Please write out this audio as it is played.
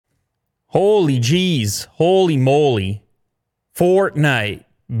Holy jeez. Holy moly. Fortnite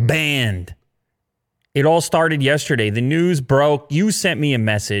banned. It all started yesterday. The news broke. You sent me a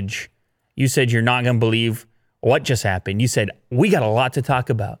message. You said you're not going to believe what just happened. You said, we got a lot to talk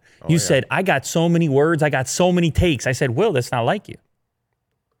about. You said, I got so many words. I got so many takes. I said, Will, that's not like you.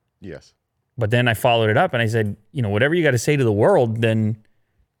 Yes. But then I followed it up and I said, whatever you got to say to the world, then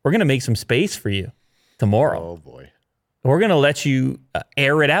we're going to make some space for you tomorrow. Oh, boy. We're going to let you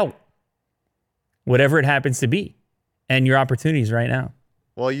air it out, whatever it happens to be, and your opportunities right now.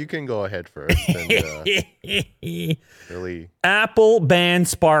 Well, you can go ahead first. And, really. Apple ban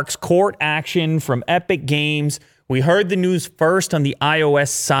sparks court action from Epic Games. We heard the news first on the iOS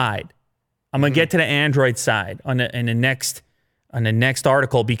side. I'm going to get to the Android side on the next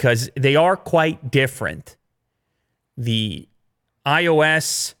article because they are quite different. The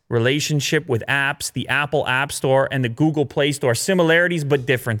iOS relationship with apps, the Apple App Store and the Google Play Store, similarities but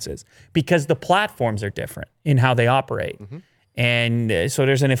differences because the platforms are different in how they operate. And so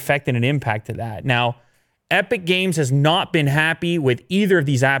there's an effect and an impact to that. Now, Epic Games has not been happy with either of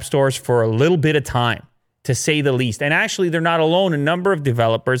these app stores for a little bit of time, to say the least. And actually, they're not alone. A number of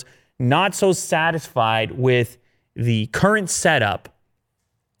developers not so satisfied with the current setup,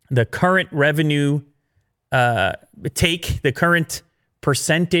 the current revenue take, the current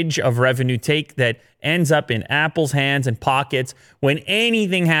percentage of revenue take that ends up in Apple's hands and pockets when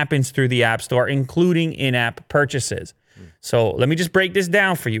anything happens through the App Store, including in-app purchases. So let me just break this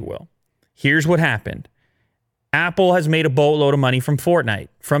down for you, Will. Here's what happened. Apple has made a boatload of money from Fortnite,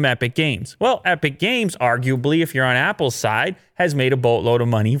 from Epic Games. Well, Epic Games, arguably, if you're on Apple's side, has made a boatload of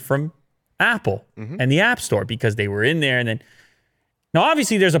money from Apple and the App Store because they were in there. And then, now,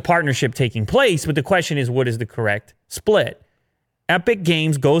 obviously, there's a partnership taking place, but the question is, what is the correct split? Epic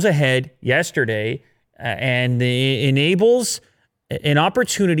Games goes ahead yesterday and enables an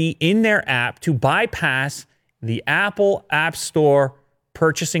opportunity in their app to bypass the Apple App Store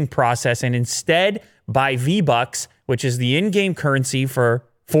purchasing process and instead buy V-Bucks, which is the in-game currency for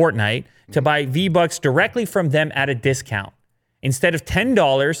Fortnite, to buy V-Bucks directly from them at a discount. Instead of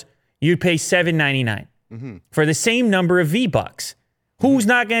 $10, you'd pay $7.99 for the same number of V-Bucks. Who's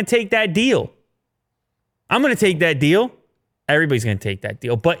not going to take that deal? I'm going to take that deal. Everybody's going to take that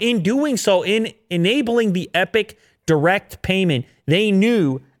deal. But in doing so, in enabling the Epic direct payment, they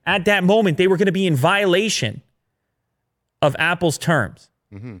knew at that moment they were going to be in violation of Apple's terms.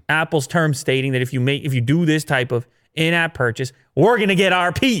 Apple's terms stating that if you do this type of in-app purchase, we're going to get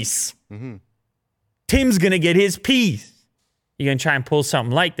our piece. Tim's going to get his piece. You're going to try and pull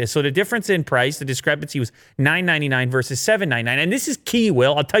something like this. So the difference in price, the discrepancy was $9.99 versus $7.99. And this is key,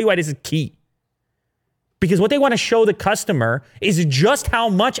 Will. I'll tell you why this is key. Because what they want to show the customer is just how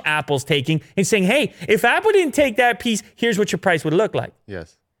much Apple's taking and saying, hey, if Apple didn't take that piece, here's what your price would look like.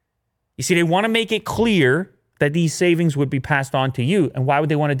 Yes. You see, they want to make it clear that these savings would be passed on to you. And why would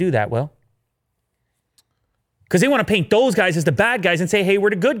they want to do that, Will? Because they want to paint those guys as the bad guys and say, hey, we're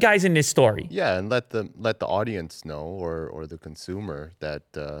the good guys in this story. Yeah, and let the audience know or the consumer that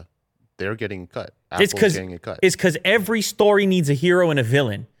they're getting cut. Apple's getting a cut. It's because every story needs a hero and a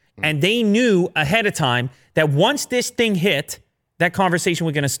villain. And they knew ahead of time that once this thing hit, that conversation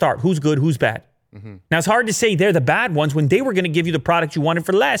was going to start. Who's good, who's bad? Now, it's hard to say they're the bad ones when they were going to give you the product you wanted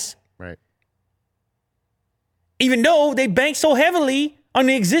for less. Right. Even though they banked so heavily on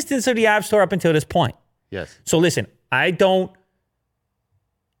the existence of the App Store up until this point. Yes. So listen, I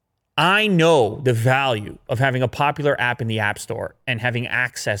know the value of having a popular app in the App Store and having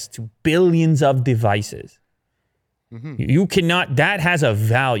access to billions of devices. You cannot, that has a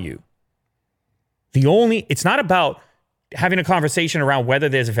value. It's not about having a conversation around whether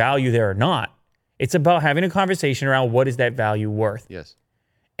there's value there or not. It's about having a conversation around what is that value worth. Yes.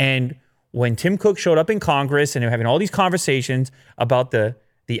 And when Tim Cook showed up in Congress and they're having all these conversations about the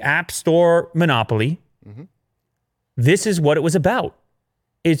App Store monopoly, this is what it was about.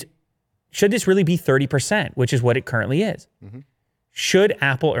 Should this really be 30%, which is what it currently is? Should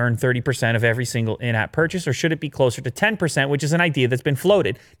Apple earn 30% of every single in-app purchase, or should it be closer to 10%, which is an idea that's been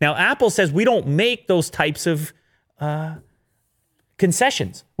floated? Now, Apple says we don't make those types of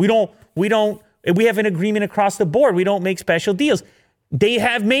concessions. We have an agreement across the board. We don't make special deals. They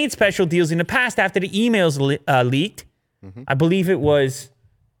have made special deals in the past after the emails leaked. I believe it was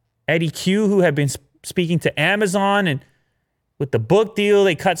Eddie Q who had been speaking to Amazon, and with the book deal,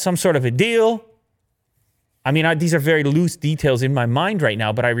 they cut some sort of a deal. I mean, these are very loose details in my mind right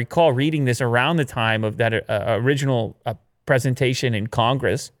now, but I recall reading this around the time of that original presentation in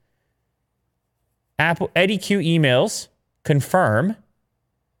Congress. Eddie Q emails confirm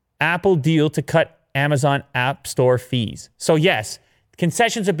Apple deal to cut Amazon App Store fees. So yes,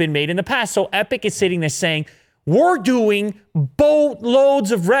 concessions have been made in the past. So Epic is sitting there saying, we're doing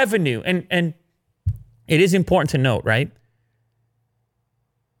boatloads of revenue. And it is important to note, right?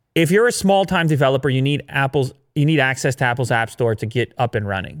 If you're a small-time developer, you need access to Apple's App Store to get up and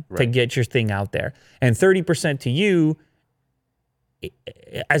running, to get your thing out there. And 30% to you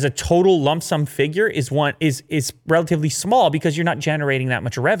as a total lump sum figure is relatively small because you're not generating that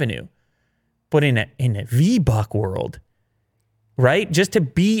much revenue. But in a VBuck world, right? Just to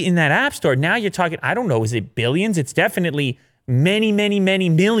be in that App Store, now you're talking, I don't know, is it billions? It's definitely many, many, many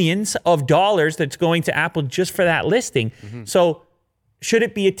millions of dollars that's going to Apple just for that listing. So should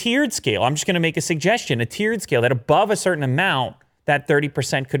it be a tiered scale? I'm just going to make a suggestion, a tiered scale that above a certain amount, that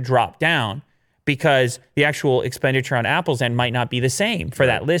 30% could drop down because the actual expenditure on Apple's end might not be the same for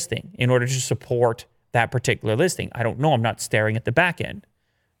that listing in order to support that particular listing. I don't know. I'm not staring at the back end.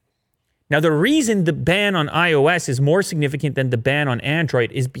 Now, the reason the ban on iOS is more significant than the ban on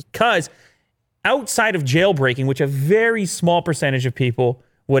Android is because outside of jailbreaking, which a very small percentage of people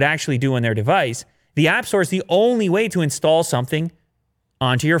would actually do on their device, the App Store is the only way to install something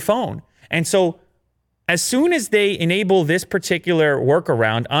onto your phone. And so as soon as they enable this particular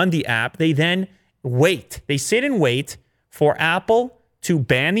workaround on the app, they then wait. They sit and wait for Apple to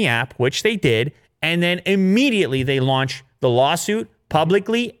ban the app, which they did, and then immediately they launch the lawsuit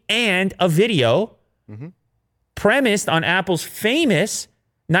publicly and a video premised on Apple's famous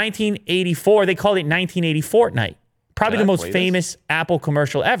 1984, they called it 1980 Fortnite. Probably the most famous Apple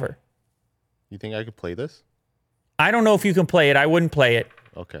commercial ever. You think I could play this? I don't know if you can play it. I wouldn't play it.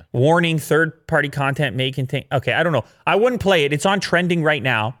 Okay. Warning, third-party content may contain... Okay, I don't know. I wouldn't play it. It's on trending right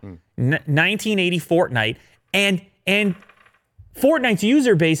now. 1980 Fortnite. And Fortnite's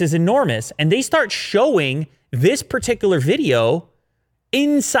user base is enormous. And they start showing this particular video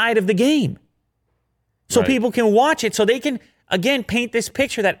inside of the game. So people can watch it. So they can, again, paint this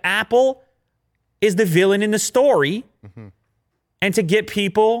picture that Apple is the villain in the story. And to get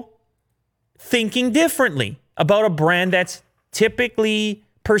people thinking differently about a brand that's typically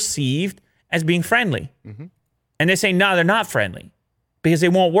perceived as being friendly. And they say, no, they're not friendly because they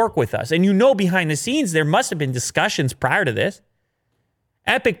won't work with us. And you know, behind the scenes, there must have been discussions prior to this.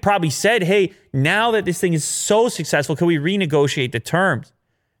 Epic probably said, hey, now that this thing is so successful, can we renegotiate the terms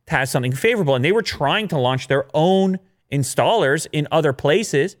to have something favorable? And they were trying to launch their own installers in other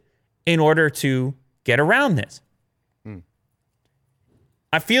places in order to get around this.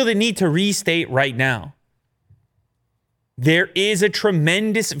 I feel the need to restate right now. There is a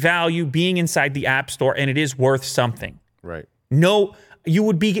tremendous value being inside the App Store, and it is worth something. Right. No, you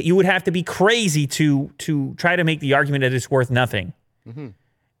would have to be crazy to try to make the argument that it's worth nothing.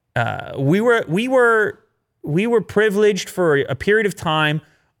 We were privileged for a period of time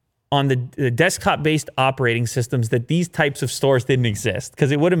on the desktop-based operating systems that these types of stores didn't exist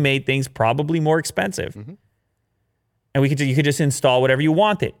because it would have made things probably more expensive. And you could just install whatever you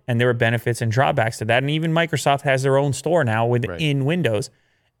wanted. And there were benefits and drawbacks to that. And even Microsoft has their own store now within Windows.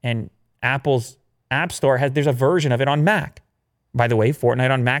 And Apple's App Store there's a version of it on Mac. By the way,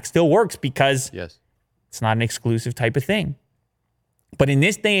 Fortnite on Mac still works because it's not an exclusive type of thing. But in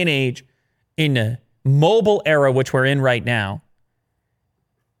this day and age, in the mobile era, which we're in right now,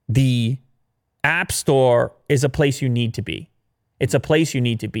 the App Store is a place you need to be. It's a place you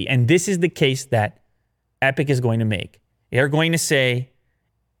need to be. And this is the case that Epic is going to make. They're going to say,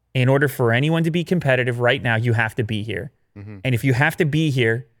 in order for anyone to be competitive right now, you have to be here. And if you have to be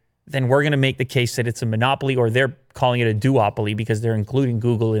here, then we're going to make the case that it's a monopoly, or they're calling it a duopoly because they're including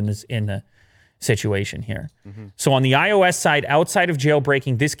Google in the situation here. So on the iOS side, outside of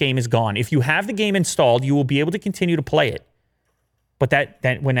jailbreaking, this game is gone. If you have the game installed, you will be able to continue to play it. But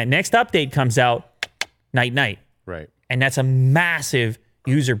that when that next update comes out, night. Right. And that's a massive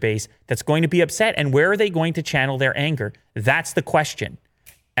user base that's going to be upset. And where are they going to channel their anger? That's the question.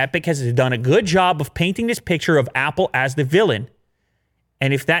 Epic has done a good job of painting this picture of Apple as the villain.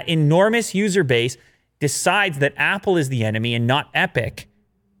 And if that enormous user base decides that Apple is the enemy and not Epic,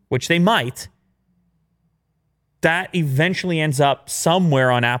 which they might, that eventually ends up somewhere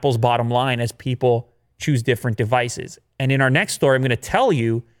on Apple's bottom line as people choose different devices. And in our next story, I'm going to tell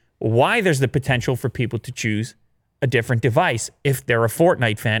you why there's the potential for people to choose a different device if they're a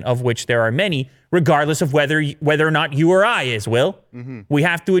Fortnite fan, of which there are many, regardless of whether or not you or I is, Will. We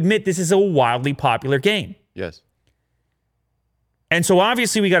have to admit this is a wildly popular game. Yes. And so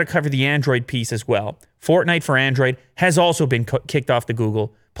obviously we got to cover the Android piece as well. Fortnite for Android has also been kicked off the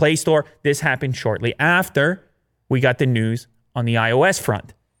Google Play Store. This happened shortly after we got the news on the iOS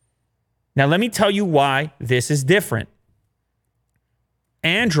front. Now let me tell you why this is different.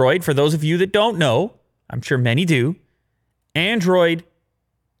 Android, for those of you that don't know, I'm sure many do, Android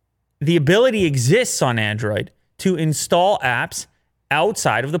the ability exists on Android to install apps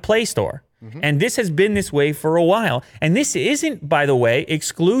outside of the Play Store. And this has been this way for a while. And this isn't, by the way,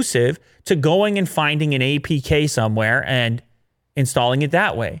 exclusive to going and finding an APK somewhere and installing it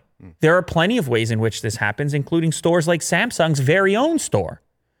that way. There are plenty of ways in which this happens, including stores like Samsung's very own store,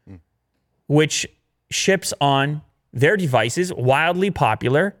 which ships on their devices, wildly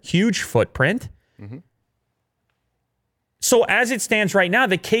popular, huge footprint. So as it stands right now,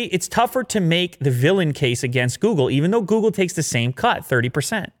 it's tougher to make the villain case against Google, even though Google takes the same cut,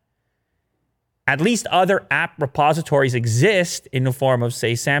 30%. At least other app repositories exist in the form of,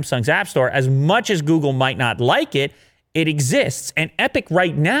 say, Samsung's App Store. As much as Google might not like it, it exists. And Epic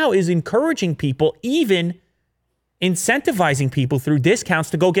right now is encouraging people, even incentivizing people through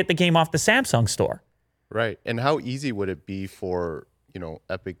discounts to go get the game off the Samsung store. Right. And how easy would it be for,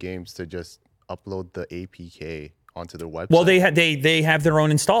 Epic Games to just upload the APK onto their website? Well, they have their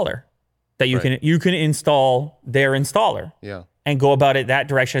own installer that you can install their installer. Yeah. And go about it that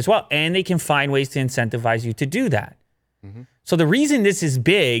direction as well. And they can find ways to incentivize you to do that. So the reason this is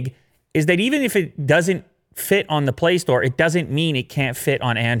big is that even if it doesn't fit on the Play Store, it doesn't mean it can't fit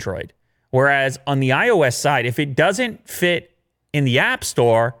on Android. Whereas on the iOS side, if it doesn't fit in the App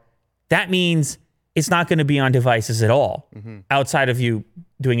Store, that means it's not going to be on devices at all, outside of you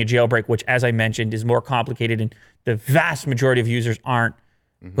doing a jailbreak, which, as I mentioned, is more complicated. And the vast majority of users aren't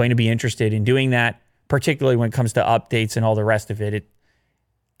going to be interested in doing that. Particularly when it comes to updates and all the rest of it, it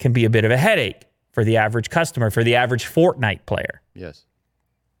can be a bit of a headache for the average customer, for the average Fortnite player. Yes.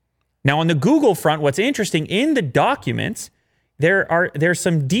 Now, on the Google front, what's interesting, in the documents, there's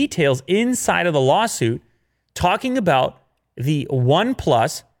some details inside of the lawsuit talking about the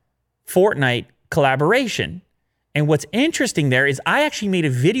OnePlus Fortnite collaboration. And what's interesting there is I actually made a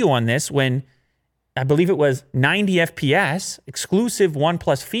video on this when I believe it was 90 FPS, exclusive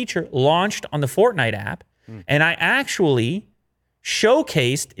OnePlus feature, launched on the Fortnite app. And I actually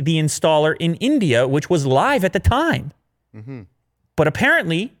showcased the installer in India, which was live at the time. But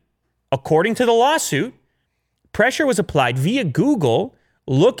apparently, according to the lawsuit, pressure was applied via Google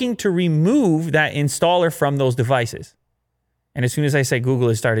looking to remove that installer from those devices. And as soon as I say Google,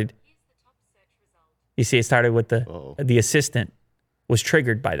 it started. You see, it started with the assistant. Was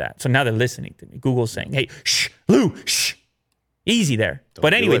triggered by that. So now they're listening to me. Google's saying, hey, shh, Lou, shh. Easy there.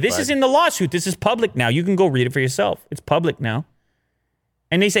 But anyway, this is in the lawsuit. This is public now. You can go read it for yourself. It's public now.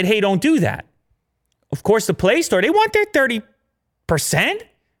 And they said, hey, don't do that. Of course, the Play Store, they want their 30%.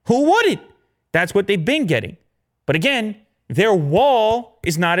 Who wouldn't? That's what they've been getting. But again, their wall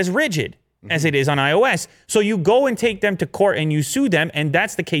is not as rigid as it is on iOS. So you go and take them to court and you sue them, and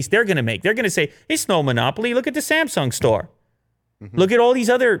that's the case they're going to make. They're going to say, it's no monopoly. Look at the Samsung store. Look at all these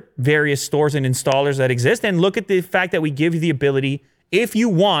other various stores and installers that exist, and look at the fact that we give you the ability, if you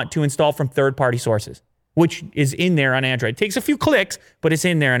want, to install from third-party sources, which is in there on Android. It takes a few clicks, but it's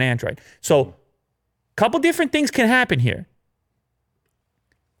in there on Android. So a couple different things can happen here.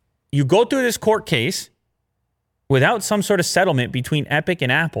 You go through this court case without some sort of settlement between Epic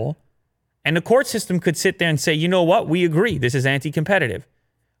and Apple, and the court system could sit there and say, you know what, we agree, this is anti-competitive.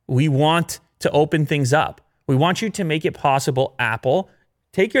 We want to open things up. We want you to make it possible, Apple,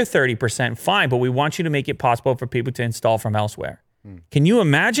 take your 30%, fine, but we want you to make it possible for people to install from elsewhere. Can you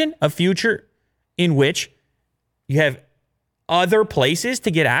imagine a future in which you have other places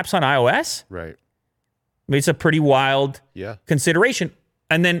to get apps on iOS? Right. I mean, it's a pretty wild consideration.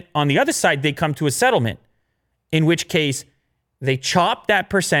 And then on the other side, they come to a settlement, in which case they chop that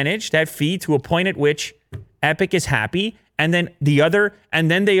percentage, that fee, to a point at which Epic is happy, and then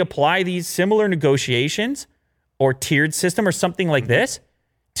they apply these similar negotiations or tiered system or something like this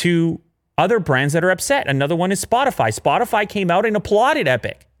to other brands that are upset. Another one is Spotify. Spotify came out and applauded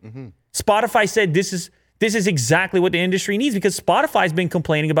Epic. Spotify said this is exactly what the industry needs, because Spotify's been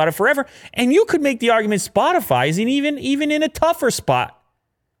complaining about it forever. And you could make the argument Spotify is even in a tougher spot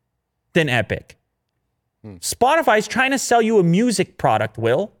than Epic. Spotify is trying to sell you a music product,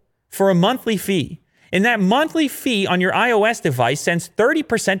 Will, for a monthly fee. And that monthly fee on your iOS device sends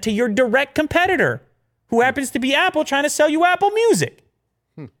 30% to your direct competitor, who happens to be Apple, trying to sell you Apple Music.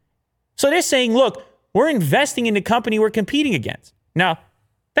 So they're saying, look, we're investing in the company we're competing against. Now,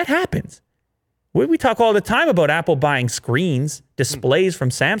 that happens. We talk all the time about Apple buying screens, displays from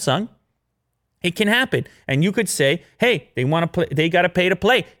Samsung. It can happen. And you could say, hey, they got to pay to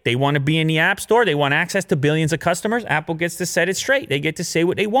play. They want to be in the App Store. They want access to billions of customers. Apple gets to set it straight. They get to say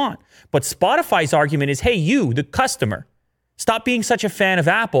what they want. But Spotify's argument is, hey, you, the customer, stop being such a fan of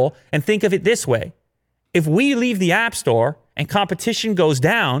Apple and think of it this way. If we leave the App Store and competition goes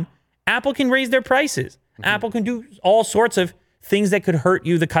down, Apple can raise their prices. Apple can do all sorts of things that could hurt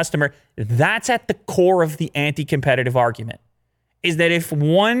you, the customer. That's at the core of the anti-competitive argument, is that if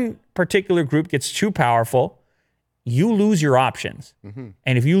one particular group gets too powerful, you lose your options.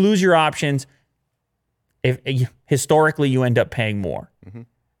 And if you lose your options, historically, you end up paying more.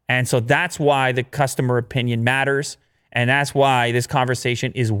 And so that's why the customer opinion matters. And that's why this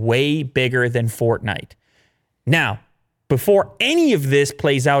conversation is way bigger than Fortnite. Now, before any of this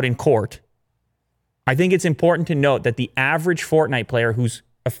plays out in court, I think it's important to note that the average Fortnite player who's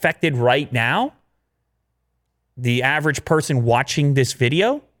affected right now, the average person watching this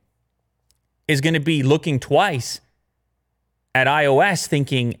video, is going to be looking twice at iOS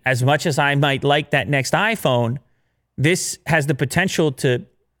thinking, as much as I might like that next iPhone, this has the potential to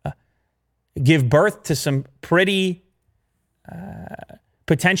give birth to some pretty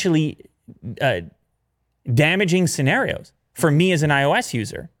potentially damaging scenarios for me as an iOS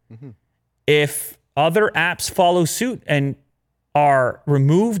user. If other apps follow suit and are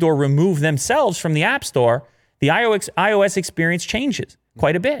removed or remove themselves from the App Store, the iOS experience changes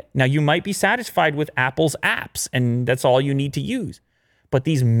quite a bit. Now, you might be satisfied with Apple's apps, and that's all you need to use. But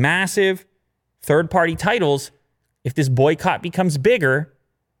these massive third-party titles, if this boycott becomes bigger,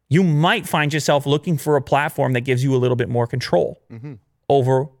 you might find yourself looking for a platform that gives you a little bit more control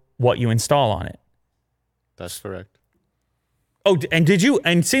over what you install on it. That's correct. Oh,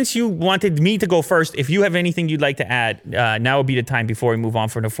 and since you wanted me to go first, if you have anything you'd like to add, now would be the time before we move on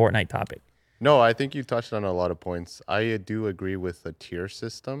from the Fortnite topic. No, I think you touched on a lot of points. I do agree with the tier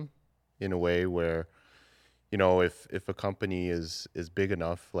system in a way where, you know, if a company is big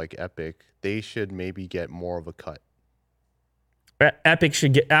enough, like Epic, they should maybe get more of a cut. Apple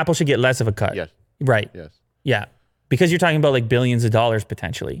should get less of a cut. Yes. Right. Yes. Yeah. Because you're talking about like billions of dollars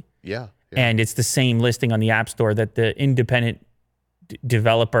potentially. Yeah. And it's the same listing on the App Store that the independent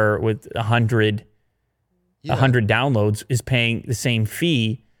developer with 100 downloads is paying the same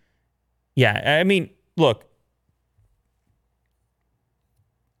fee. Yeah. I mean, look,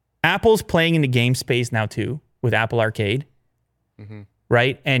 Apple's playing in the game space now too with Apple Arcade.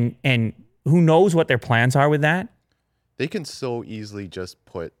 Right? And who knows what their plans are with that? They can so easily just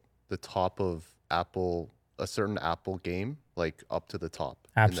put the top of a certain Apple game, like up to the top.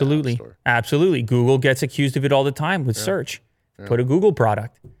 Absolutely. Absolutely. Google gets accused of it all the time with search. Put a Google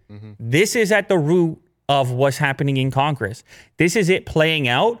product. This is at the root of what's happening in Congress. This is it playing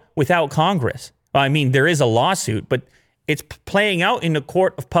out without Congress. I mean, there is a lawsuit, but it's playing out in the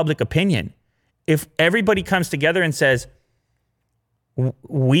court of public opinion. If everybody comes together and says,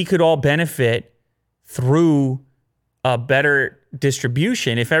 we could all benefit through a better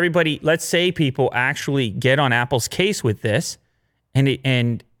distribution, if everybody, let's say people actually get on Apple's case with this,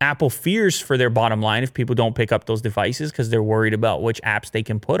 and Apple fears for their bottom line if people don't pick up those devices because they're worried about which apps they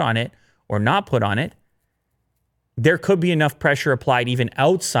can put on it or not put on it, there could be enough pressure applied even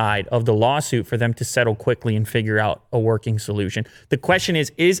outside of the lawsuit for them to settle quickly and figure out a working solution. The question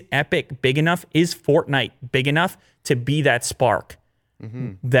is Epic big enough? Is Fortnite big enough to be that spark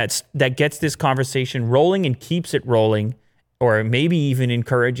that gets this conversation rolling and keeps it rolling, or maybe even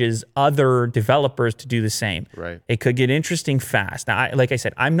encourages other developers to do the same? Right. It could get interesting fast. Now, like I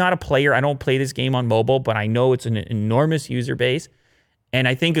said, I'm not a player. I don't play this game on mobile, but I know it's an enormous user base. And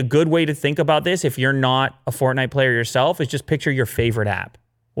I think a good way to think about this, if you're not a Fortnite player yourself, is just picture your favorite app.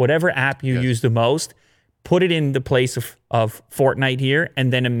 Whatever app you use the most, put it in the place of Fortnite here,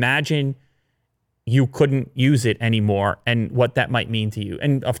 and then imagine you couldn't use it anymore and what that might mean to you.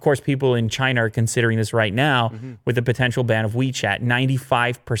 And of course, people in China are considering this right now with the potential ban of WeChat.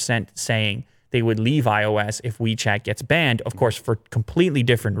 95% saying they would leave iOS if WeChat gets banned, of course, for completely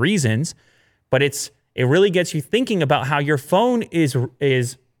different reasons. But it really gets you thinking about how your phone is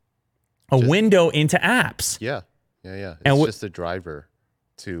a window into apps. Yeah. It's just a driver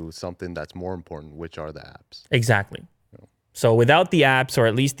to something that's more important, which are the apps. Exactly. So without the apps, or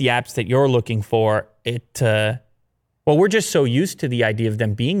at least the apps that you're looking for, we're just so used to the idea of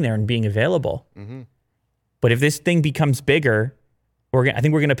them being there and being available. But if this thing becomes bigger, I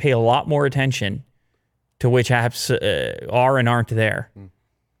think we're going to pay a lot more attention to which apps are and aren't there.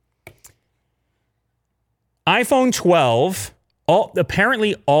 iPhone 12,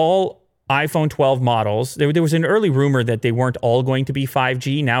 apparently all iPhone 12 models, there was an early rumor that they weren't all going to be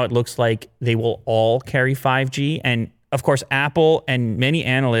 5G. Now it looks like they will all carry 5G. And of course, Apple and many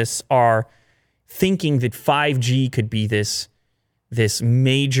analysts are thinking that 5G could be this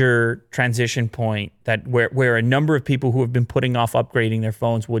major transition point that where a number of people who have been putting off upgrading their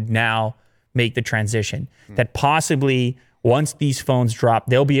phones would now make the transition. That possibly once these phones drop,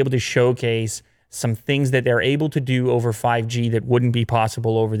 they'll be able to showcase some things that they're able to do over 5G that wouldn't be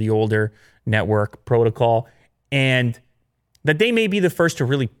possible over the older network protocol. And that they may be the first to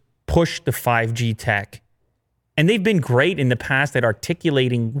really push the 5G tech. And they've been great in the past at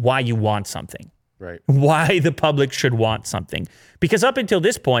articulating why you want something, Right. why the public should want something. Because up until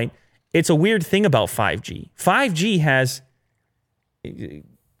this point, it's a weird thing about 5G. 5G has,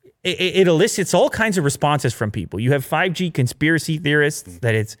 it elicits all kinds of responses from people. You have 5G conspiracy theorists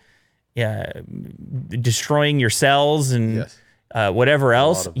that it's destroying your cells and whatever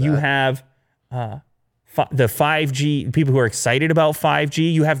else. You have the 5G, people who are excited about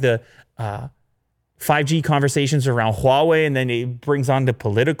 5G. You have the 5G conversations around Huawei, and then it brings on the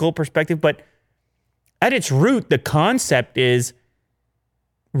political perspective. But at its root, the concept is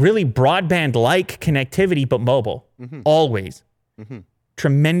really broadband-like connectivity, but mobile, always.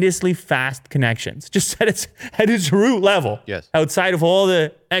 Tremendously fast connections, just at its root level, outside of all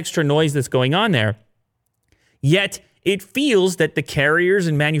the extra noise that's going on there. Yet it feels that the carriers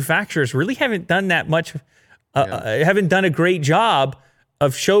and manufacturers really haven't done that much, haven't done a great job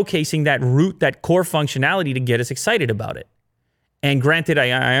of showcasing that root, that core functionality to get us excited about it. And granted,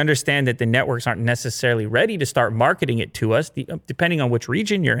 I understand that the networks aren't necessarily ready to start marketing it to us, depending on which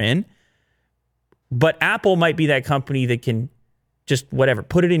region you're in. But Apple might be that company that can just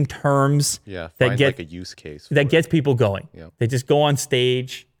put it in terms that get like a use case that gets people going. They just go on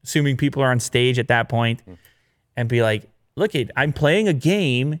stage, assuming people are on stage at that point, and be like, look, I'm playing a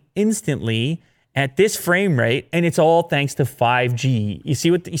game instantly at this frame rate, and it's all thanks to 5G. You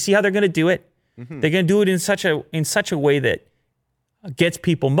see how they're going to do it? They're going to do it in such a way that gets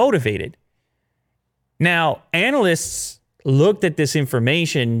people motivated. Now, analysts looked at this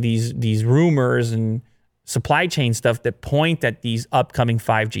information, these rumors and supply chain stuff that point at these upcoming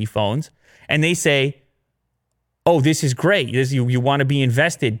 5G phones, and they say, oh, this is great. You want to be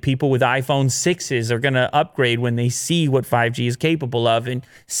invested. People with iPhone 6s are going to upgrade when they see what 5G is capable of and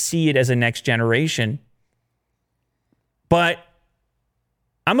see it as a next generation. But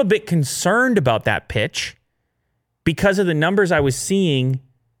I'm a bit concerned about that pitch because of the numbers I was seeing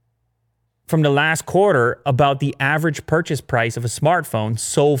from the last quarter about the average purchase price of a smartphone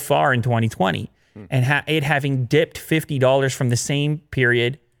so far in 2020. And it having dipped $50 from the same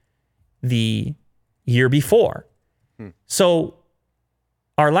period the year before. So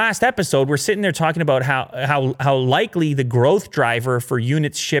our last episode, we're sitting there talking about how likely the growth driver for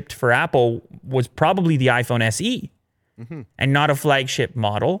units shipped for Apple was probably the iPhone SE and not a flagship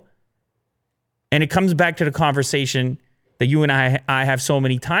model. And it comes back to the conversation that you and I have so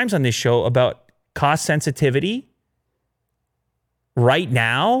many times on this show about cost sensitivity right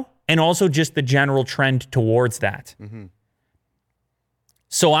now, and also just the general trend towards that.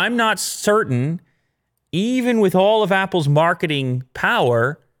 So I'm not certain, even with all of Apple's marketing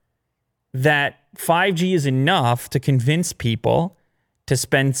power, that 5G is enough to convince people to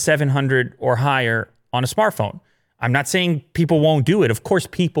spend $700 or higher on a smartphone. I'm not saying people won't do it. Of course,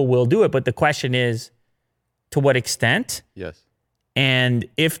 people will do it. But the question is, to what extent? Yes. And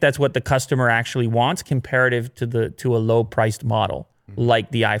if that's what the customer actually wants, comparative to a low-priced model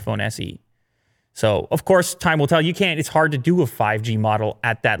like the iPhone SE. So, of course, time will tell. It's hard to do a 5G model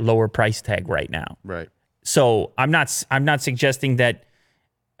at that lower price tag right now. Right. So I'm not suggesting that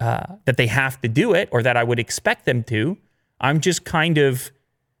they have to do it or that I would expect them to. I'm just kind of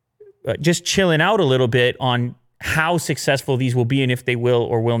just chilling out a little bit on how successful these will be and if they will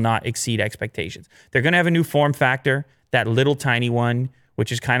or will not exceed expectations. They're going to have a new form factor, that little tiny one,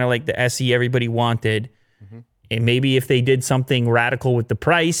 which is kind of like the SE everybody wanted. And maybe if they did something radical with the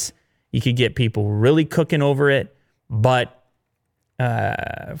price, you could get people really cooking over it. But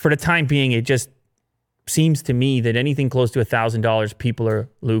for the time being, it just seems to me that anything close to $1,000, people are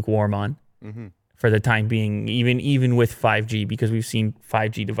lukewarm on for the time being, even with 5G, because we've seen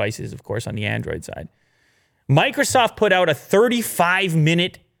 5G devices, of course, on the Android side. Microsoft put out a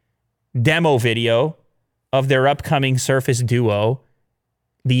 35-minute demo video of their upcoming Surface Duo,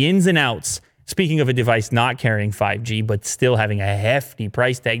 the ins and outs. Speaking of a device not carrying 5G, but still having a hefty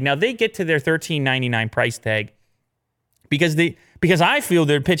price tag. Now, they get to their $13.99 price tag because I feel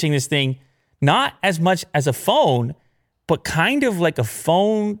they're pitching this thing not as much as a phone, but kind of like a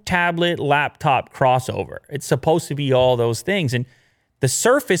phone, tablet, laptop crossover. It's supposed to be all those things. And the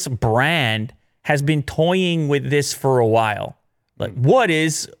Surface brand has been toying with this for a while. Like,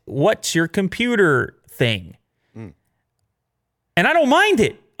 what's your computer thing? And I don't mind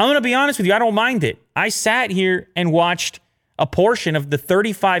it. I'm going to be honest with you. I don't mind it. I sat here and watched a portion of the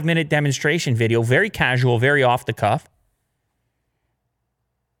 35-minute demonstration video, very casual, very off the cuff.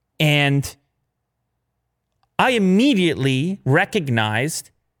 And I immediately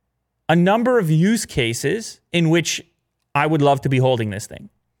recognized a number of use cases in which I would love to be holding this thing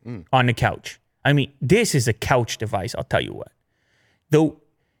on the couch. I mean, this is a couch device, I'll tell you what. Though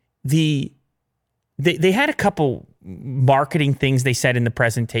they had a couple marketing things they said in the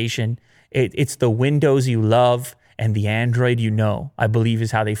presentation. It's the Windows you love and the Android you know, I believe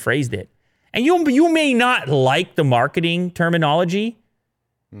is how they phrased it. And you may not like the marketing terminology,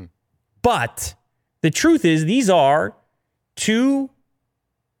 but the truth is these are two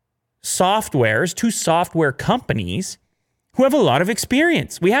software companies who have a lot of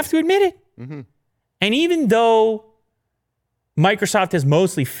experience. We have to admit it. Mm-hmm. And even though Microsoft has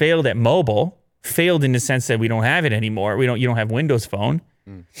mostly failed at mobile, failed in the sense that we don't have it anymore. You don't have Windows Phone.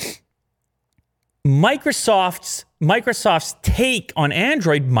 Microsoft's take on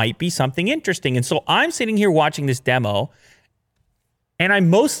Android might be something interesting. And so I'm sitting here watching this demo, and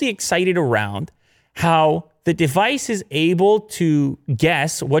I'm mostly excited around how the device is able to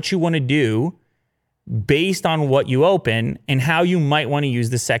guess what you want to do based on what you open and how you might want to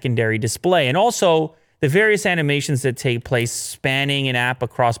use the secondary display. And also the various animations that take place spanning an app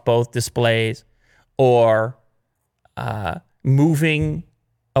across both displays or moving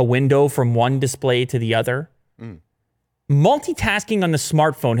a window from one display to the other. Multitasking on the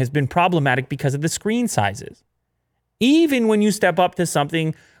smartphone has been problematic because of the screen sizes. Even when you step up to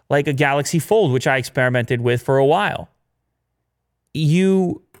something like a Galaxy Fold, which I experimented with for a while,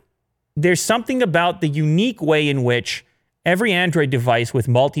 there's something about the unique way in which every Android device with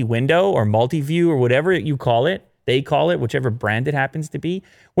multi-window or multi-view or whatever they call it, whichever brand it happens to be,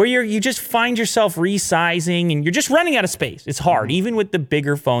 where you just find yourself resizing and you're just running out of space. It's hard, even with the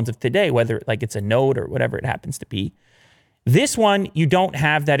bigger phones of today, whether like it's a Note or whatever it happens to be. This one, you don't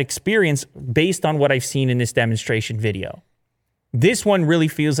have that experience based on what I've seen in this demonstration video. This one really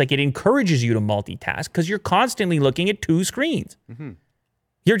feels like it encourages you to multitask because you're constantly looking at two screens.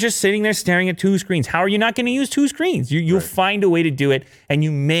 You're just sitting there staring at two screens. How are you not going to use two screens? You'll find a way to do it, and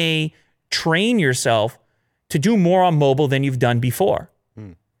you may train yourself to do more on mobile than you've done before.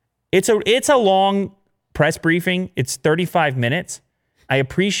 It's a long press briefing. It's 35 minutes. I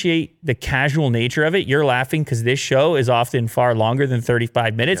appreciate the casual nature of it. You're laughing because this show is often far longer than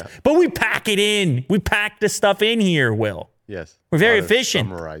 35 minutes, but we pack it in. We pack the stuff in here, Will. Yes. We're very efficient.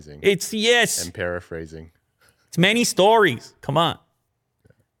 Summarizing. And paraphrasing. It's many stories. Come on.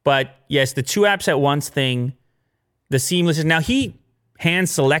 But yes, the two apps at once thing, the seamless. Now he hand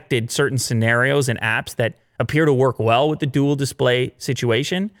selected certain scenarios and apps that appear to work well with the dual display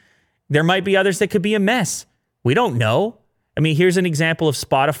situation. There might be others that could be a mess. We don't know. I mean, here's an example of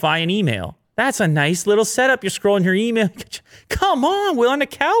Spotify and email. That's a nice little setup. You're scrolling your email. Come on, we're on the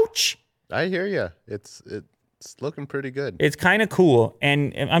couch. I hear you. It's looking pretty good. It's kind of cool.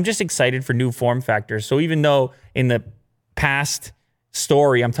 And I'm just excited for new form factors. So even though in the past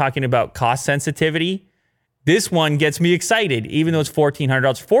story, I'm talking about cost sensitivity, this one gets me excited, even though it's $1,400.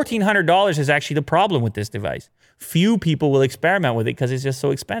 $1,400 is actually the problem with this device. Few people will experiment with it because it's just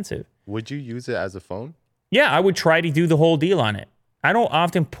so expensive. Would you use it as a phone? Yeah, I would try to do the whole deal on it. I don't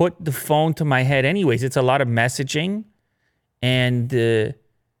often put the phone to my head anyways. It's a lot of messaging and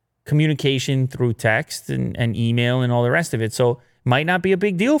communication through text and email and all the rest of it. So might not be a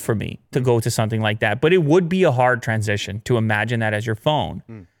big deal for me to go to something like that, but it would be a hard transition to imagine that as your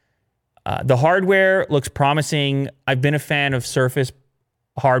phone. The hardware looks promising. I've been a fan of Surface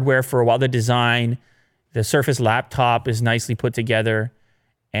hardware for a while. The design, the Surface laptop is nicely put together.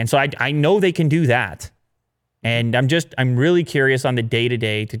 And so I know they can do that. And I'm really curious on the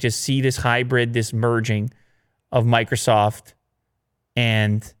day-to-day to just see this hybrid, this merging of Microsoft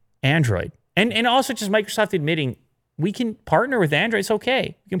and Android. And also just Microsoft admitting we can partner with Android. It's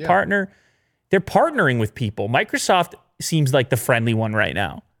okay. We can partner. They're partnering with people. Microsoft seems like the friendly one right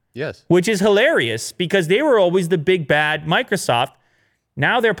now. Yes. Which is hilarious because they were always the big bad Microsoft.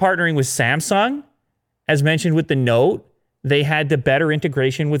 Now they're partnering with Samsung. As mentioned with the Note, they had the better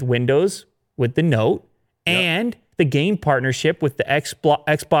integration with Windows with the Note. And the game partnership with the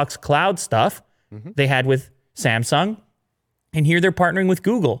Xbox Cloud stuff they had with Samsung. And here they're partnering with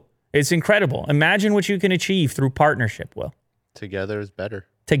Google. It's incredible. Imagine what you can achieve through partnership, Will. Together is better.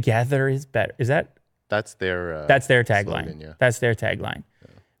 Together is better. Is that? That's their tagline. Slogan, That's their tagline.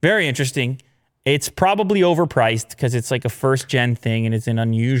 Very interesting. It's probably overpriced because it's like a first-gen thing and it's an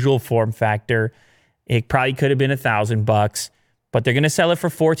unusual form factor. It probably could have been $1,000. But they're going to sell it for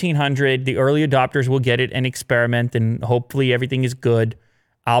 $1,400. The early adopters will get it and experiment, and hopefully everything is good.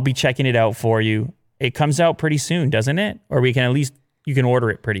 I'll be checking it out for you. It comes out pretty soon, doesn't it? Or you can order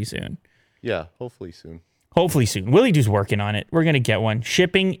it pretty soon. Yeah, hopefully soon. Hopefully soon. Willie Doo's working on it. We're going to get one.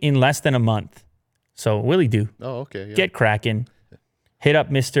 Shipping in less than a month. So Willie Doo. Oh, okay. Yeah. Get cracking. Hit up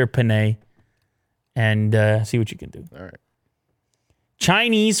Mr. Panay and see what you can do. All right.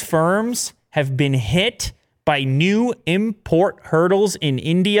 Chinese firms have been hit by new import hurdles in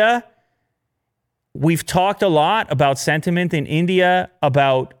India. We've talked a lot about sentiment in India,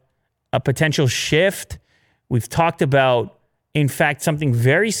 about a potential shift. We've talked about, in fact, something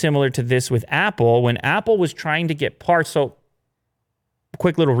very similar to this with Apple. When Apple was trying to get parts, so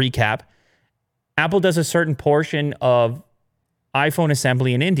quick little recap. Apple does a certain portion of iPhone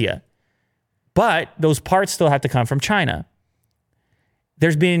assembly in India, but those parts still have to come from China.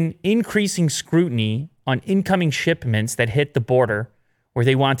 There's been increasing scrutiny on incoming shipments that hit the border where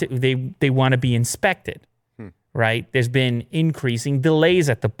they want to be inspected, right? There's been increasing delays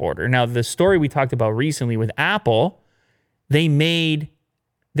at the border. Now, the story we talked about recently with Apple,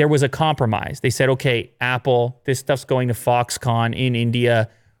 there was a compromise. They said, okay, Apple, this stuff's going to Foxconn in India.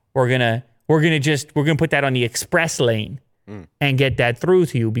 We're gonna put that on the express lane and get that through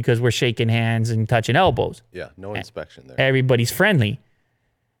to you because we're shaking hands and touching elbows. Yeah, no inspection there. Everybody's friendly.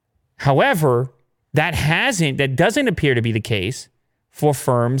 However, that doesn't appear to be the case for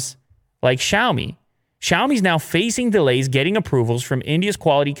firms like Xiaomi. Xiaomi's now facing delays getting approvals from India's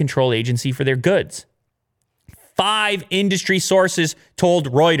quality control agency for their goods. 5 industry sources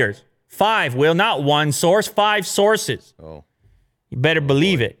told Reuters. 5, Will, not one source, 5 sources. Oh. You better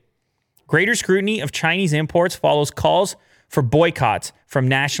believe it. Greater scrutiny of Chinese imports follows calls for boycotts from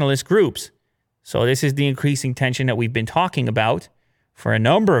nationalist groups. So this is the increasing tension that we've been talking about for a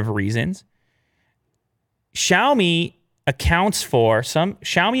number of reasons. Xiaomi and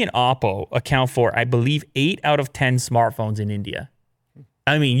Oppo account for, I believe, 8 out of 10 smartphones in India.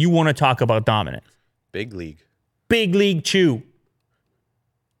 I mean, you want to talk about dominance. Big league. Big League Chew. You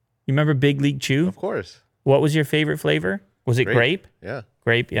remember Big League Chew? Of course. What was your favorite flavor? Was it grape? Yeah.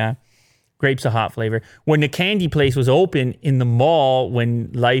 Grape, yeah. Grape's a hot flavor. When the candy place was open in the mall,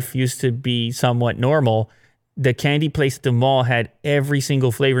 when life used to be somewhat normal, the candy place at the mall had every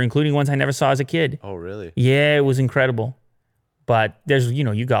single flavor, including ones I never saw as a kid. Oh, really? Yeah, it was incredible. But there's,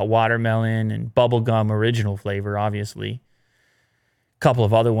 you got watermelon and bubblegum original flavor, obviously. A couple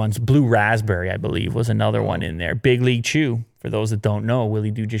of other ones. Blue raspberry, I believe, was another one in there. Big League Chew, for those that don't know.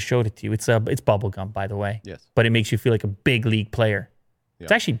 Willie Doo just showed it to you. It's bubblegum, by the way. Yes. But it makes you feel like a big league player. Yeah.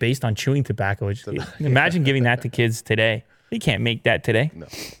 It's actually based on chewing tobacco. Imagine giving that to kids today. You can't make that today. No.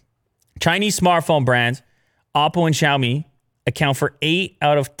 Chinese smartphone brands, Oppo and Xiaomi, account for 8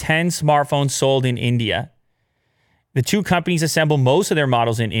 out of 10 smartphones sold in India. The two companies assemble most of their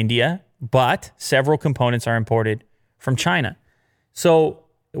models in India, but several components are imported from China. So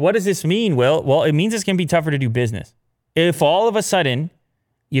what does this mean, Will? Well, it means it's going to be tougher to do business. If all of a sudden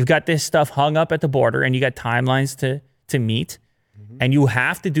you've got this stuff hung up at the border and you got timelines to meet, and you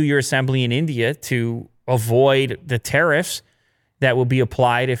have to do your assembly in India to avoid the tariffs that will be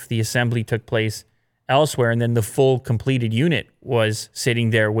applied if the assembly took place elsewhere, and then the full completed unit was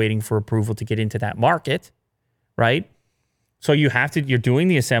sitting there waiting for approval to get into that market, right? So you're doing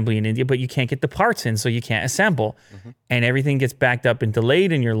the assembly in India, but you can't get the parts in, so you can't assemble. And everything gets backed up and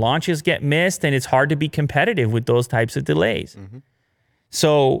delayed, and your launches get missed, and it's hard to be competitive with those types of delays.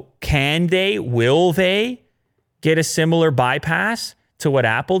 So will they get a similar bypass to what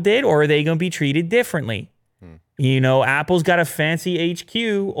Apple did, or are they going to be treated differently? Apple's got a fancy HQ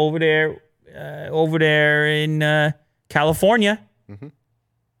over there in California.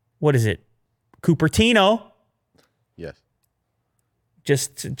 What is it? Cupertino. Yes.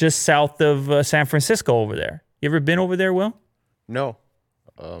 Just south of San Francisco over there. You ever been over there, Will? No.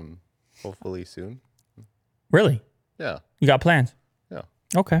 Hopefully soon. Really? Yeah. You got plans? Yeah.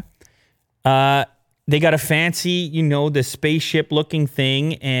 Okay. They got a fancy, the spaceship looking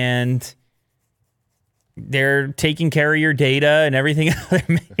thing, and they're taking care of your data and everything.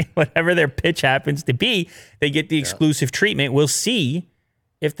 Whatever their pitch happens to be, they get the exclusive treatment. We'll see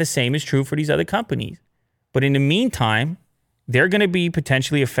if the same is true for these other companies. But in the meantime, they're going to be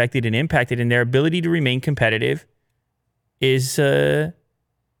potentially affected and impacted, and their ability to remain competitive is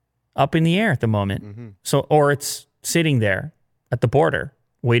up in the air at the moment. Or it's sitting there at the border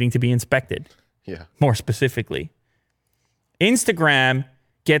waiting to be inspected. Yeah. More specifically, Instagram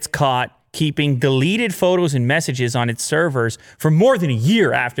gets caught keeping deleted photos and messages on its servers for more than a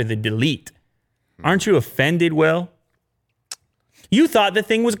year after the delete. Aren't you offended, Will? You thought the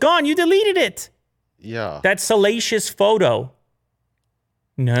thing was gone. You deleted it. Yeah. That salacious photo.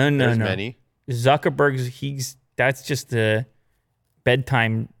 No. Many. Zuckerberg's, that's just a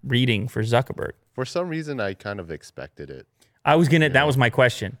bedtime reading for Zuckerberg. For some reason, I kind of expected it. That was my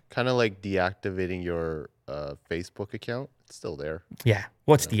question. Kind of like deactivating your Facebook account. It's still there. Yeah.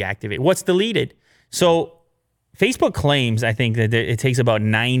 What's deactivated? What's deleted? So Facebook claims, I think, that it takes about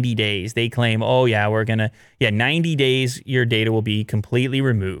 90 days. They claim, oh, yeah, 90 days, your data will be completely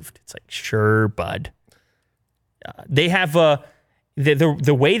removed. It's like, sure, bud. They have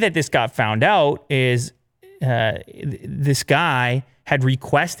the way that this got found out is this guy had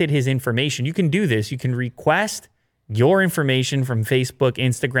requested his information. You can do this. You can request your information from Facebook,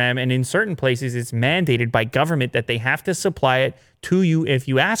 Instagram, and in certain places, it's mandated by government that they have to supply it to you if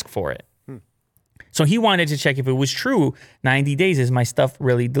you ask for it. So he wanted to check if it was true. 90 days, is my stuff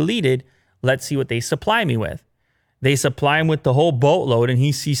really deleted? Let's see what they supply me with. They supply him with the whole boatload, and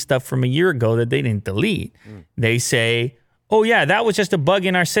he sees stuff from a year ago that they didn't delete. They say, oh, yeah, that was just a bug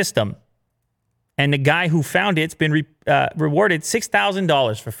in our system. And the guy who found it's been rewarded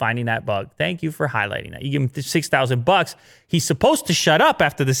 $6,000 for finding that bug. Thank you for highlighting that. You give him $6,000. He's supposed to shut up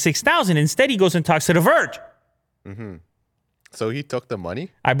after the $6,000. Instead, he goes and talks to The Verge. Mm-hmm. So he took the money?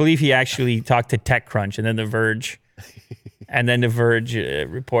 I believe he actually talked to TechCrunch and then The Verge.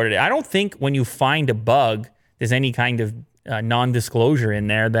 Reported it. I don't think when you find a bug, there's any kind of non-disclosure in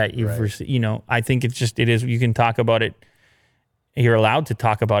there that you've, I think it is, you can talk about it. You're allowed to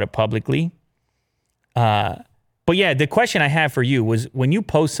talk about it publicly. But yeah, the question I have for you was, when you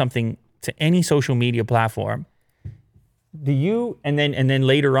post something to any social media platform, do you, and then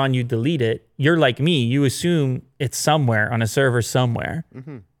later on you delete it, you're like me, you assume it's somewhere on a server somewhere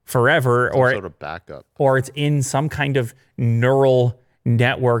forever, Some sort of backup, or it's in some kind of neural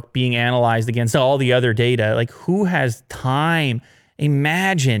network being analyzed against all the other data. Like, who has time?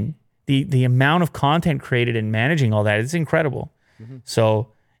 Imagine the amount of content created and managing all that. It's incredible.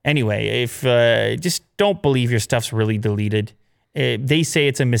 So anyway, if just don't believe your stuff's really deleted. They say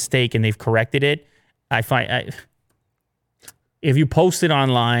it's a mistake and they've corrected it. If you post it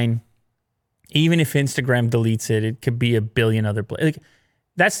online, even if Instagram deletes it, it could be a billion other places. Like,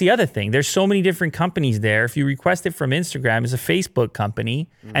 that's the other thing. There's so many different companies there. If you request it from Instagram, it's a Facebook company,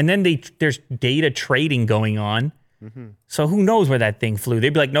 and then there's data trading going on. So who knows where that thing flew?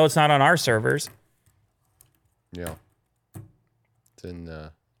 They'd be like, no, it's not on our servers. Yeah. It's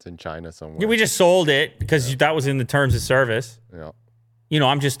in China somewhere. Yeah, we just sold it because that was in the terms of service. Yeah.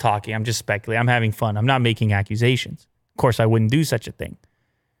 I'm just talking. I'm just speculating. I'm having fun. I'm not making accusations. Of course, I wouldn't do such a thing.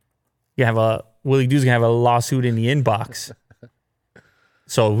 Willie Doo's going to have a lawsuit in the inbox.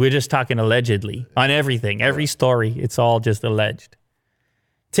 So we're just talking allegedly on everything. Every story, it's all just alleged.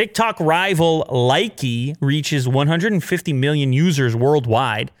 TikTok rival Likee reaches 150 million users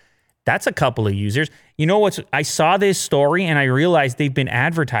worldwide. That's a couple of users. You know what? I saw this story and I realized they've been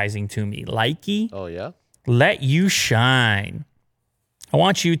advertising to me. Likee. Oh, yeah? Let you shine. I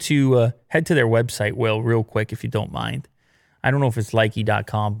want you to head to their website, Will, real quick, if you don't mind. I don't know if it's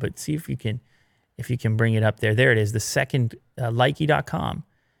Likee.com, but see if you can bring it up there. There it is, the second Likee.com.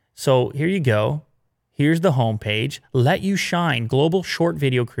 So here you go. Here's the homepage. Let You Shine, global short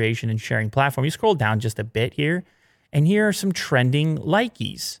video creation and sharing platform. You scroll down just a bit here, and here are some trending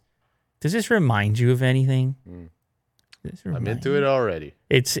Likees. Does this remind you of anything? I'm into it already.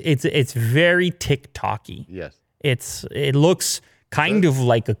 It's very TikTok-y. Yes. It looks kind of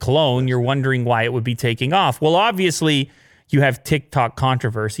like a clone. You're wondering why it would be taking off. Well, obviously, you have TikTok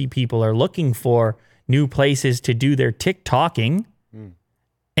controversy. People are looking for new places to do their TikToking.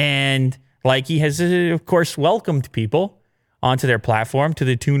 And Likee has, of course, welcomed people onto their platform to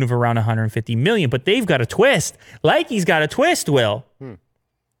the tune of around 150 million. But they've got a twist. Likee's got a twist, Will.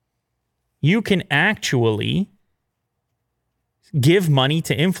 You can actually give money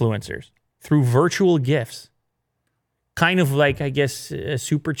to influencers through virtual gifts. Kind of like, I guess, a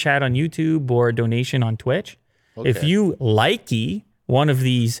super chat on YouTube or a donation on Twitch. Okay. If you Likee one of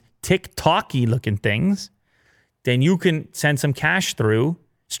these TikTok-y looking things, then you can send some cash through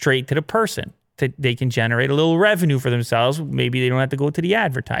straight to the person. They can generate a little revenue for themselves. Maybe they don't have to go to the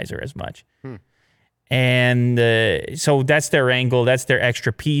advertiser as much. And so that's their angle. That's their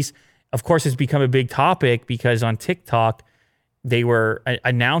extra piece. Of course, it's become a big topic because on TikTok, they were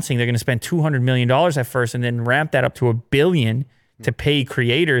announcing they're going to spend $200 million at first and then ramp that up to $1 billion to pay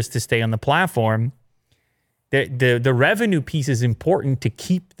creators to stay on the platform. The revenue piece is important to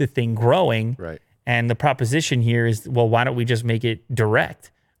keep the thing growing. Right. And the proposition here is, well, why don't we just make it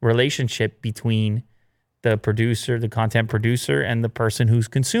direct relationship between the producer, the content producer, and the person who's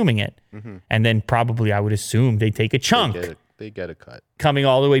consuming it? And then probably, I would assume, they take a chunk. They get a cut. Coming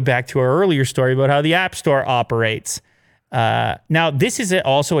all the way back to our earlier story about how the App Store operates. Now, this is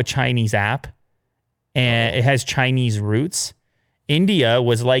also a Chinese app, and it has Chinese roots. India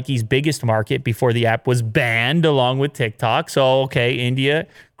was Likee's biggest market before the app was banned along with TikTok. So, okay, India,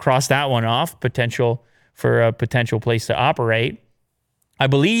 cross that one off, potential for a potential place to operate. I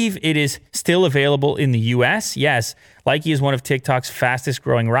believe it is still available in the US. Yes, Likey is one of TikTok's fastest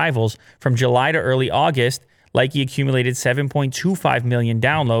growing rivals. From July to early August, Likey accumulated 7.25 million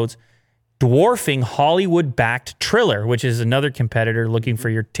downloads, dwarfing Hollywood-backed Triller, which is another competitor looking for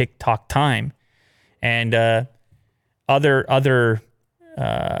your TikTok time. And other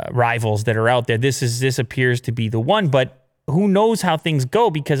rivals that are out there. This appears to be the one, but who knows how things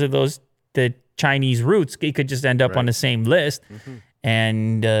go because of the Chinese roots. It could just end up on the same list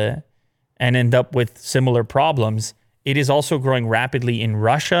and end up with similar problems. It is also growing rapidly in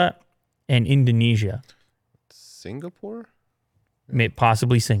Russia and Indonesia. Singapore?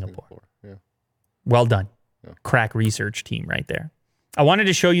 Possibly Singapore. Yeah. Well done. Yeah. Crack research team right there. I wanted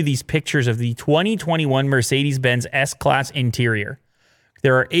to show you these pictures of the 2021 Mercedes-Benz S-Class interior.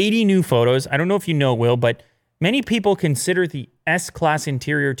 There are 80 new photos. I don't know if you know, Will, but many people consider the S-Class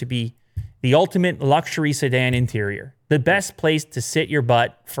interior to be the ultimate luxury sedan interior, the best place to sit your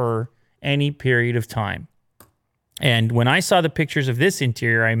butt for any period of time. And when I saw the pictures of this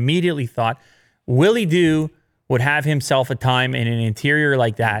interior, I immediately thought, Willie Doo would have himself a time in an interior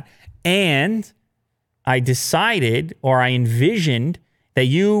like that. And I decided, or I envisioned, that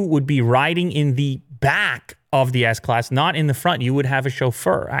you would be riding in the back of the S-Class, not in the front. You would have a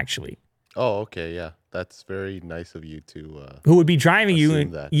chauffeur, actually. Oh, okay, yeah. That's very nice of you to who would be driving you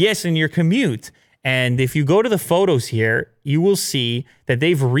in your commute. And if you go to the photos here, you will see that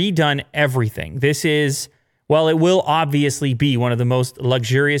they've redone everything. This is, well, it will obviously be one of the most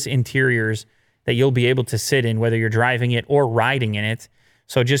luxurious interiors that you'll be able to sit in, whether you're driving it or riding in it.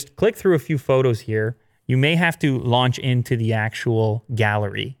 So just click through a few photos here. You may have to launch into the actual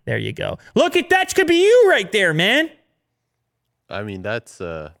gallery. There you go. Look at that. Could be you right there, man. I mean, that's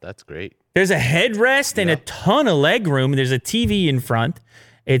great. There's a headrest and a ton of leg room. There's a TV in front.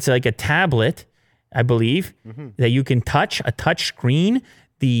 It's like a tablet, I believe, that you can touch, a touch screen.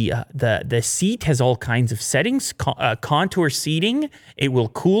 The seat has all kinds of settings, contour seating. It will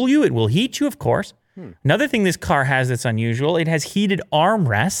cool you. It will heat you, of course. Another thing this car has that's unusual, it has heated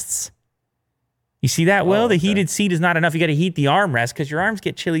armrests. You see that, Will? The heated seat is not enough. You got to heat the armrest because your arms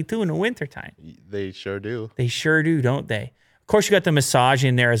get chilly too in the wintertime. They sure do. They sure do, don't they? Of course, you got the massage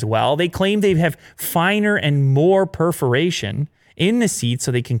in there as well. They claim they have finer and more perforation in the seat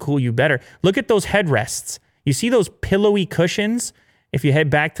so they can cool you better. Look at those headrests. You see those pillowy cushions? If you head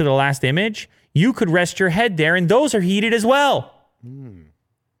back to the last image, you could rest your head there, and those are heated as well.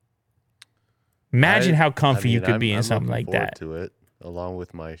 Imagine how comfy you could be in something like that. To it, along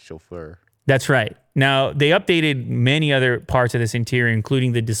with my chauffeur. That's right. Now, they updated many other parts of this interior,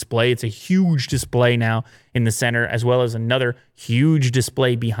 including the display. It's a huge display now in the center, as well as another huge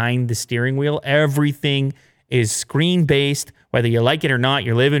display behind the steering wheel. Everything is screen-based. Whether you like it or not,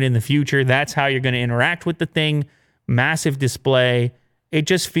 you're living in the future. That's how you're going to interact with the thing. Massive display. It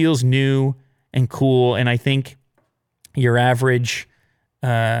just feels new and cool. And I think your average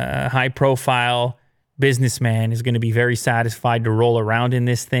high-profile businessman is going to be very satisfied to roll around in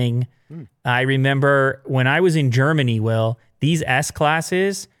this thing. I remember when I was in Germany, Will, these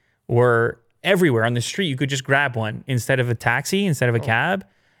S-Classes were everywhere on the street. You could just grab one instead of a taxi, instead of a cab.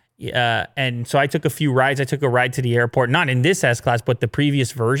 And so I took a few rides. I took a ride to the airport, not in this S-Class, but the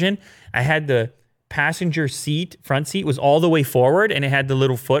previous version. I had the passenger seat, front seat was all the way forward, and it had the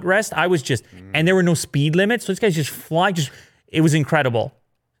little footrest. I was just, and there were no speed limits. So this guy's just flying. It was incredible.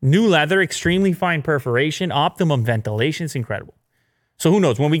 New leather, extremely fine perforation, optimum ventilation. It's incredible. So who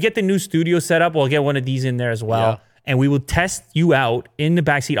knows? When we get the new studio set up, we'll get one of these in there as well. And we will test you out in the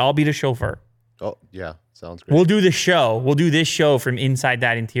backseat. I'll be the chauffeur. Oh, yeah. Sounds great. We'll do the show. We'll do this show from inside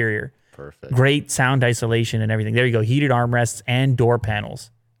that interior. Perfect. Great sound isolation and everything. There you go. Heated armrests and door panels.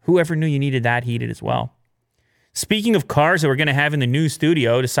 Whoever knew you needed that heated as well. Speaking of cars that we're going to have in the new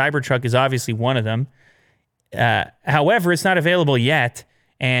studio, the Cybertruck is obviously one of them. However, it's not available yet.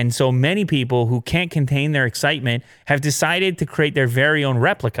 And so many people who can't contain their excitement have decided to create their very own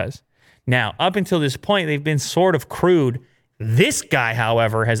replicas. Now, up until this point, they've been sort of crude. This guy,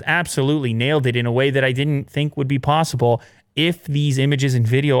 however, has absolutely nailed it in a way that I didn't think would be possible if these images and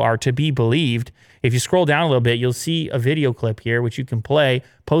video are to be believed. If you scroll down a little bit, you'll see a video clip here, which you can play,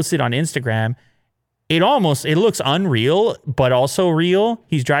 post it on Instagram. It looks unreal, but also real.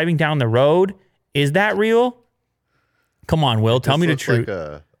 He's driving down the road. Is that real? Come on, Will, tell me the truth.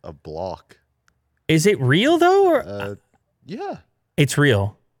 Like a block. Is it real though? Or? Yeah. It's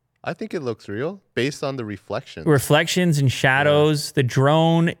real. I think it looks real based on the reflections. Reflections and shadows, the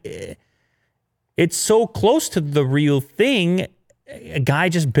drone. It's so close to the real thing. A guy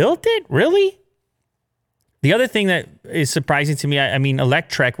just built it? Really? The other thing that is surprising to me, I mean,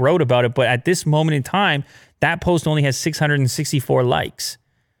 Electrek wrote about it, but at this moment in time, That post only has 664 likes.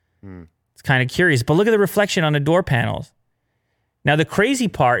 It's kind of curious. But look at the reflection on the door panels. Now, the crazy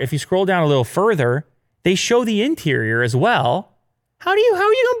part, if you scroll down a little further, they show the interior as well. How are you going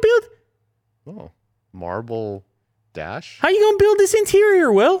to build? Oh, marble dash? How are you going to build this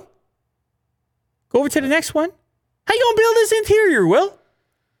interior, Will? Go over to the next one. How you going to build this interior, Will?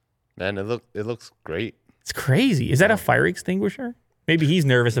 Man, it looks great. It's crazy. Is that a fire extinguisher? Maybe he's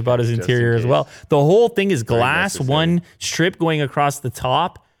nervous about his Just interior in as case. well. The whole thing is glass, necessary. one strip going across the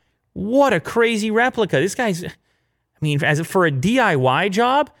top. What a crazy replica. This guy's, I mean, as for a DIY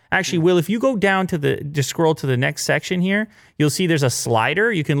job, actually, Will, if you go down to just scroll to the next section here, you'll see there's a slider.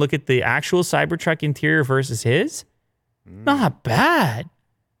 You can look at the actual Cybertruck interior versus his. Not bad.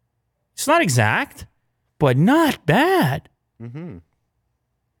 It's not exact, but not bad.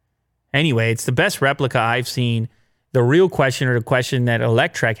 Anyway, it's the best replica I've seen. The real question, or the question that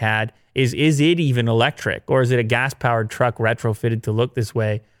Electrek had, is it even electric? Or is it a gas-powered truck retrofitted to look this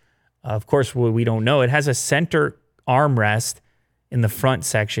way? Of course, we don't know. It has a center armrest in the front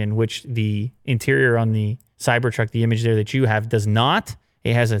section, which the interior on the Cybertruck, the image there that you have, does not.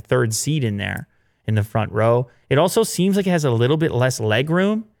 It has a third seat in there in the front row. It also seems like it has a little bit less leg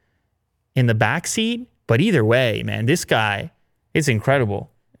room in the back seat. But either way, man, this guy, it's incredible.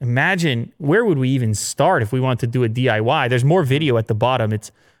 Imagine, where would we even start if we want to do a DIY? There's more video at the bottom.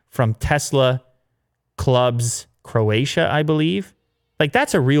 It's from Tesla Clubs Croatia, I believe. Like,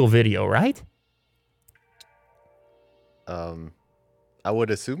 that's a real video, right? I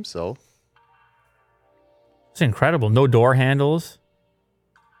would assume so. It's incredible. No door handles.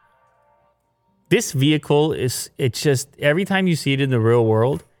 This vehicle it's just, every time you see it in the real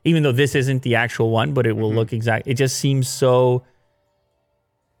world, even though this isn't the actual one, but it will look exact. It just seems so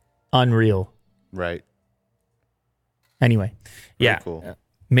unreal. Right. Anyway, Very yeah, cool.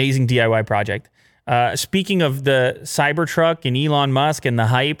 amazing DIY project. Speaking of the Cybertruck and Elon Musk and the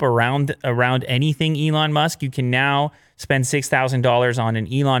hype around anything Elon Musk, you can now spend $6,000 on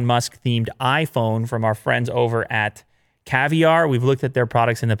an Elon Musk themed iPhone from our friends over at Caviar. We've looked at their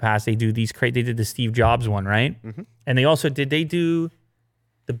products in the past. They do these they did the Steve Jobs one, right? And they also did they do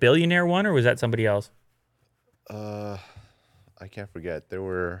the billionaire one, or was that somebody else? I can't forget. There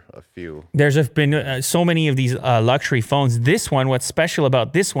were a few. There's been so many of these luxury phones. This one, what's special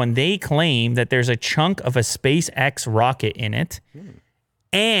about this one, they claim that there's a chunk of a SpaceX rocket in it,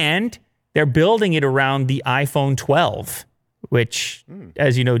 and they're building it around the iPhone 12, which,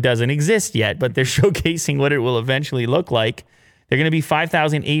 as you know, doesn't exist yet, but they're showcasing what it will eventually look like. They're going to be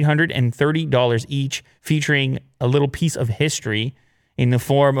 $5,830 each, featuring a little piece of history in the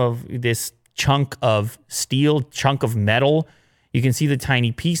form of this chunk of steel, chunk of metal. You can see the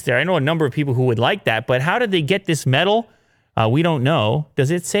tiny piece there. I know a number of people who would like that, but how did they get this metal? We don't know.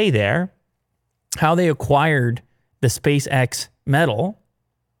 Does it say there how they acquired the SpaceX metal?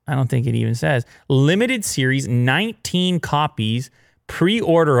 I don't think it even says. Limited series, 19 copies,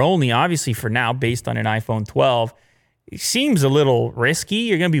 pre-order only, obviously for now, based on an iPhone 12. It seems a little risky.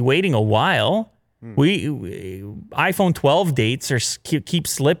 You're going to be waiting a while. iPhone 12 dates keep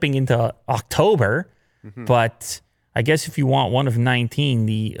slipping into October, but I guess if you want one of 19,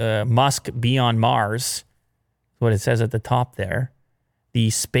 the Musk Beyond Mars, what it says at the top there, the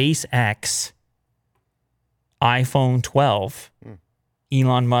SpaceX iPhone 12,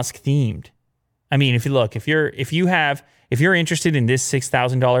 Elon Musk themed. I mean, if you're interested in this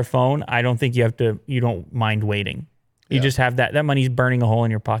 $6,000 phone, I don't think you don't mind waiting. You just have that money's burning a hole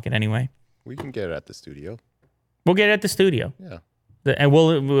in your pocket anyway. We can get it at the studio. We'll get it at the studio. Yeah. And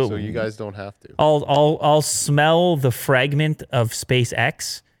we'll So you guys don't have to. I'll smell the fragment of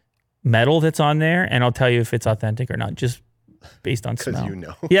SpaceX metal that's on there, and I'll tell you if it's authentic or not, just based on smell. Because you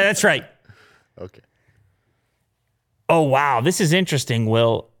know. Yeah, that's right. Okay. Oh, wow. This is interesting,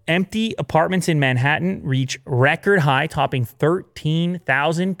 Will. Empty apartments in Manhattan reach record high, topping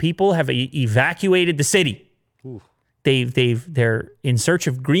 13,000. People have evacuated the city. Ooh. They're in search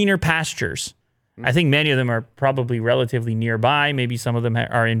of greener pastures. I think many of them are probably relatively nearby. Maybe some of them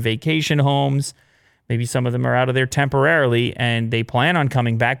are in vacation homes. Maybe some of them are out of there temporarily, and they plan on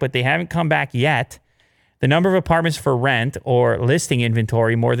coming back, but they haven't come back yet. The number of apartments for rent or listing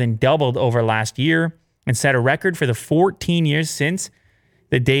inventory more than doubled over last year and set a record for the 14 years since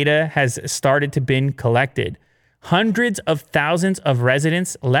the data has started to been collected. Hundreds of thousands of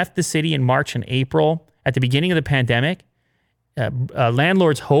residents left the city in March and April at the beginning of the pandemic.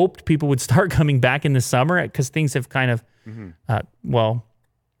 Landlords hoped people would start coming back in the summer because things have kind of,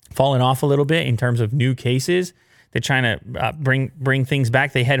 fallen off a little bit in terms of new cases. They're trying to bring things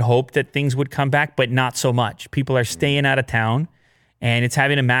back. They had hoped that things would come back, but not so much. People are staying out of town. and it's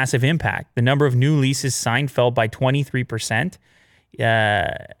having a massive impact. The number of new leases signed fell by 23%.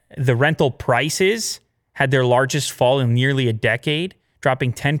 The rental prices had their largest fall in nearly a decade,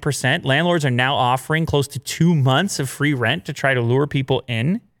 dropping 10%. Landlords are now offering close to 2 months of free rent to try to lure people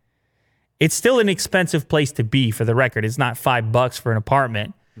in. It's still an expensive place to be, for the record. It's not $5 for an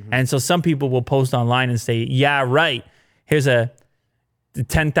apartment. And so some people will post online and say, yeah, right, here's a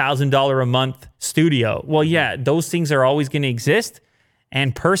 $10,000 a month studio. Well, yeah, those things are always going to exist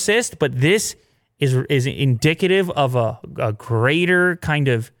and persist, but this is indicative of a greater kind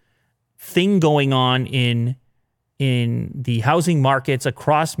of thing going on in the housing markets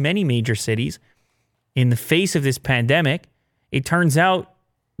across many major cities. In the face of this pandemic, it turns out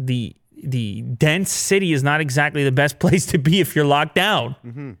the dense city is not exactly the best place to be if you're locked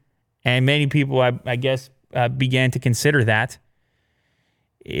down. And many people, I guess, began to consider that.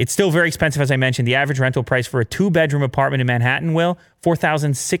 It's still very expensive, as I mentioned. The average rental price for a 2-bedroom apartment in Manhattan, Will,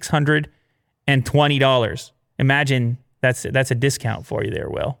 $4,620. Imagine that's a discount for you there,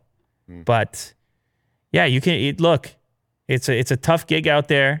 Will. But yeah, you can look. It's a tough gig out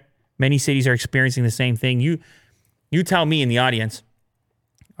there. Many cities are experiencing the same thing. You tell me in the audience,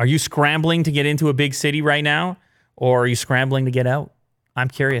 are you scrambling to get into a big city right now, or are you scrambling to get out? I'm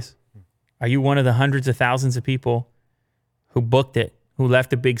curious. Are you one of the hundreds of thousands of people who booked it, who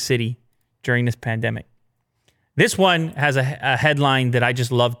left a big city during this pandemic? This one has a headline that I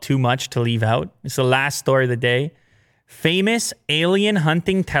just love too much to leave out. It's the last story of the day. Famous alien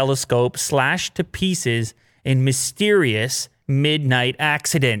hunting telescope slashed to pieces in mysterious midnight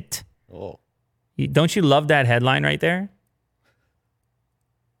accident. Oh. Don't you love that headline right there?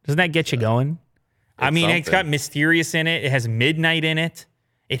 Doesn't that get you going? I mean, it's got mysterious in it. It has midnight in it.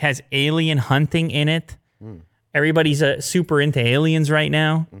 It has alien hunting in it. Everybody's super into aliens right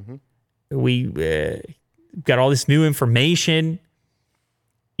now. We got all this new information.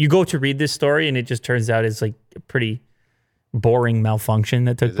 You go to read this story, and it just turns out it's like a pretty boring malfunction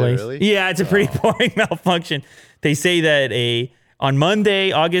that took place. Really? Yeah, it's a pretty boring malfunction. They say that on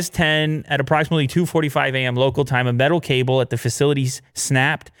Monday, August 10, at approximately 2:45 a.m. local time, a metal cable at the facilities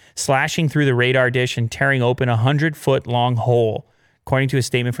snapped, slashing through the radar dish and tearing open a 100-foot-long hole, according to a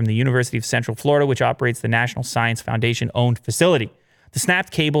statement from the University of Central Florida, which operates the National Science Foundation-owned facility. The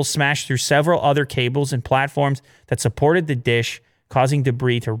snapped cable smashed through several other cables and platforms that supported the dish, causing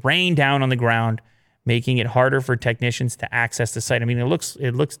debris to rain down on the ground, making it harder for technicians to access the site. I mean, it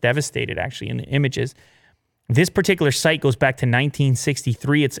looks devastated, actually, in the images. This particular site goes back to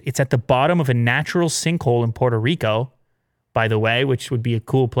 1963. It's at the bottom of a natural sinkhole in Puerto Rico, by the way, which would be a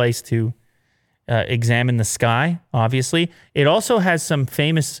cool place to examine the sky, obviously. It also has some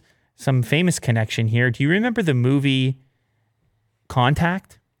famous connection here. Do you remember the movie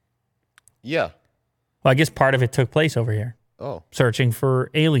Contact? Yeah. Well, I guess part of it took place over here. Oh. Searching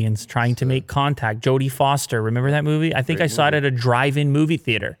for aliens, trying to make contact. Jodie Foster, remember that movie? I think I saw it at a drive-in movie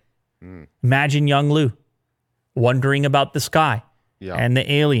theater. Imagine young Lou wondering about the sky and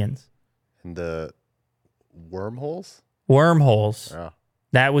the aliens. And the wormholes? Wormholes. Yeah.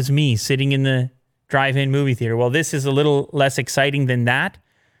 That was me sitting in the drive-in movie theater. Well, this is a little less exciting than that,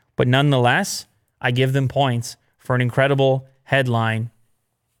 but nonetheless, I give them points for an incredible headline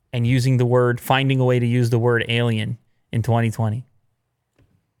and finding a way to use the word alien in 2020.